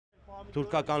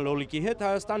Թուրքական լոլիկի հետ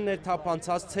Հայաստան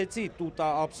ներթափանցած ցեցի տուտա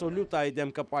աբսոլյուտայի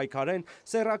դեմ կպայքարեն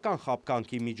սեռական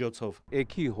խաբկանքի միջոցով։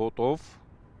 Էքի հոտով,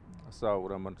 սա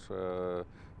ուրեմն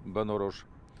բնորոշ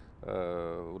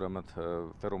ուրեմն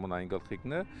ֆերոմոնային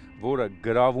գլխիկն է, որը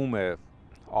գրավում է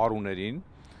արուներին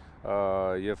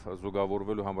եւ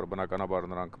զուգավորվելու համար բնականաբար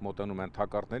նրանք մոտենում են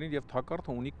թակարդներին եւ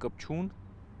թակարդը ունի կպչուն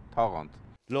թաղանթ։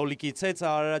 Լոլիկի ցեցը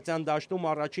Արարատյան դաշտում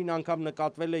առաջին անգամ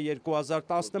նկատվել է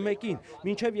 2011-ին,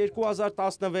 մինչև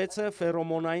 2016-ը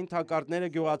ֆերոմոնային թակարդները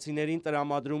գյուղացիներին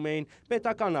տրամադրում էին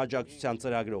պետական աջակցության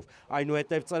ծրագրով,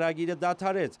 այնուհետև ծրագիրը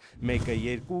դադարեց, 1-ը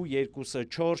 2, 2-ը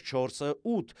 4, 4-ը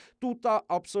 8, տուտա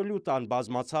աբսոլյուտան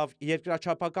բազմացավ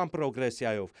երկրաչափական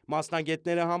պրոգրեսիայով։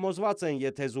 Մասնագետները համոզված են,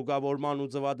 եթե զուգավորման ու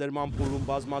ձվադրման փուլում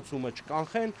բազմացումը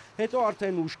չկանխեն, հետո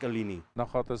արդեն ուշ կլինի։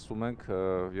 Նախատեսում ենք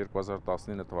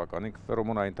 2019 թվականին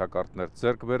ֆերոմոնային թակարդներ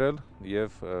ձեռք բերել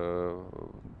եւ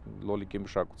լոլիկի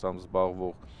մշակությամբ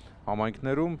զբաղվող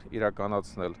համայնքներում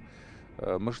իրականացնել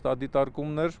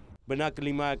մշտադիտարկումներ։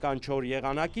 Բնակլիմայական չոր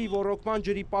եղանակի, ոռոգման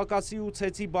ջրի պակասի ու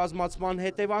ցեցի բազմացման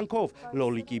հետևանքով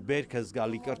լոլիկի բերքը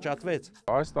զգալի կրճատվեց։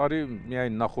 Այս տարի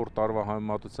միայն նախորդ տարվա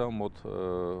համեմատությամբ մոտ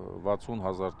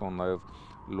 60,000 տոննայով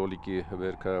լոլիկի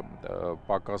բերքը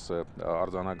պակաս է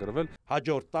արձանագրվել։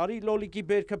 Հաջորդ տարի լոլիկի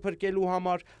բերքը փրկելու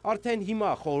համար արդեն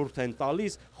հիմա խորհուրդ են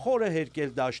տալիս խորը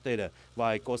հերկել դաշտերը։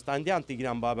 Վահե Կոստանդյան,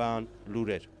 Տիգրան Բաբայան,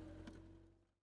 Լուրեր։